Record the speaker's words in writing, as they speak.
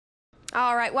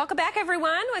All right, welcome back,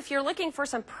 everyone. If you're looking for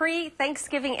some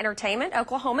pre-Thanksgiving entertainment,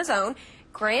 Oklahoma's own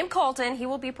Graham Colton, he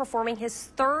will be performing his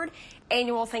third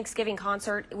annual Thanksgiving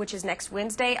concert, which is next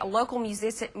Wednesday. A local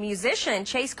musician,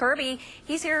 Chase Kirby,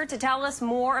 he's here to tell us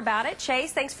more about it.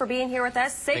 Chase, thanks for being here with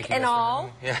us, sick and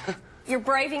all. Yeah. You're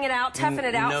braving it out, toughing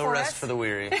it out for us. No rest for the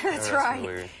weary. That's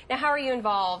right. Now, how are you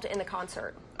involved in the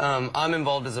concert? I'm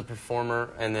involved as a performer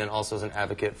and then also as an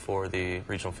advocate for the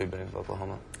Regional Food Bank of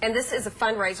Oklahoma. And this is a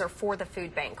fundraiser for the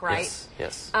food bank, right?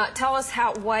 Yes. Tell us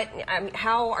how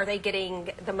are they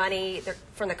getting the money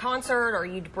from the concert, or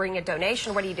you bring a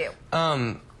donation? What do you do?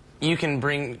 You can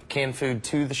bring canned food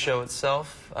to the show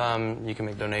itself. You can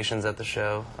make donations at the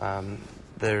show.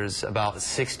 There's about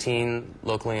 16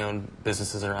 locally owned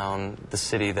businesses around the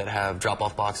city that have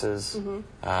drop-off boxes.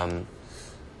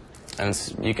 And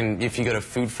you can, if you go to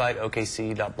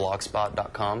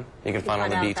foodfightokc.blogspot.com, you can find all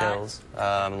the details.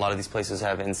 A lot of these places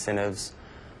have incentives,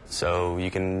 so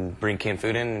you can bring canned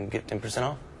food in and get 10%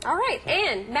 off. All right,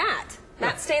 and Matt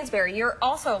Stansberry, you're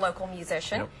also a local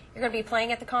musician. Yep. You're going to be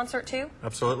playing at the concert too?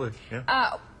 Absolutely,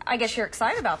 yeah. I guess you're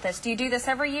excited about this. Do you do this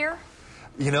every year?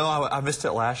 You know, I missed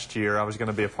it last year. I was going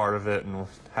to be a part of it and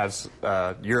have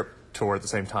Europe tour at the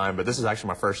same time, but this is actually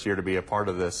my first year to be a part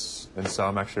of this, and so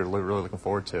I'm actually really looking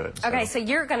forward to it. Okay, so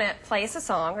you're going to play us a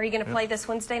song. Are you going to play this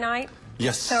Wednesday night?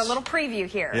 Yes. So a little preview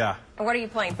here. Yeah. And what are you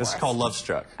playing for This us? is called Love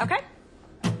Struck. Okay.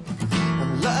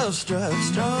 I'm love struck,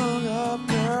 strung up,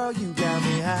 girl, you got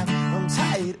me high. I'm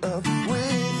tied up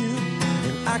with you,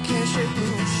 and I can't shake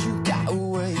loose. You got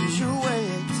ways, your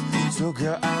ways. So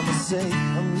girl, I'ma say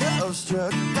I'm love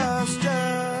struck, love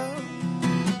struck.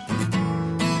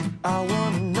 I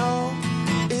wanna know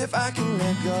if I can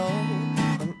let go.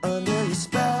 I'm under your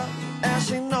spell, and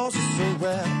she knows it so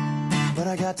well. But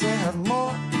I got to have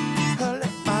more, her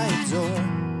let I adore.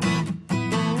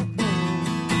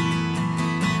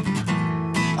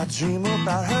 I dream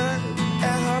about her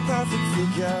and her perfect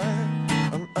figure.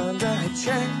 I'm under her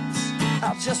trance,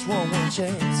 I just want one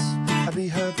chance. I'd be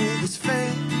her biggest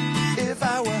fan if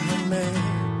I were her man.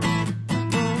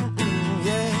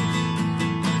 Yeah.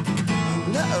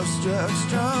 I'm love struck,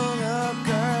 strung up,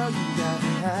 girl, you got me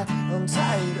high. I'm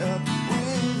tied up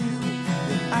with you,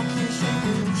 and I can't shake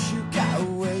loose. You got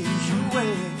ways, your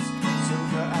ways. So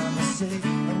girl, I'ma say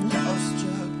I'm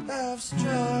love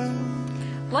struck.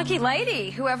 Lucky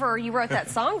lady, whoever you wrote that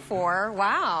song for.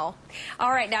 Wow. All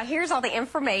right, now here's all the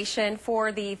information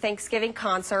for the Thanksgiving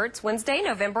concerts. Wednesday,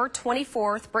 November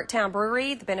 24th, Bricktown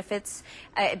Brewery. It benefits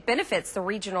the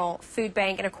Regional Food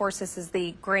Bank. And, of course, this is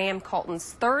the Graham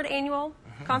Colton's third annual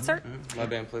concert. My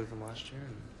band played with them last year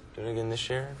and doing it again this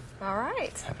year. All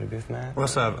right. Happy to be with Matt. We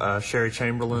also have Sherry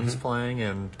Chamberlain's playing,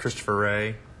 and Christopher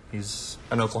Ray. He's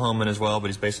an Oklahoman as well, but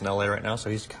he's based in L.A. right now, so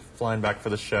he's flying back for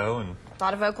the show. And a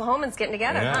lot of Oklahomans getting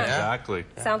together, yeah, huh? exactly.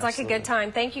 Sounds like a good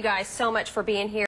time. Thank you guys so much for being here.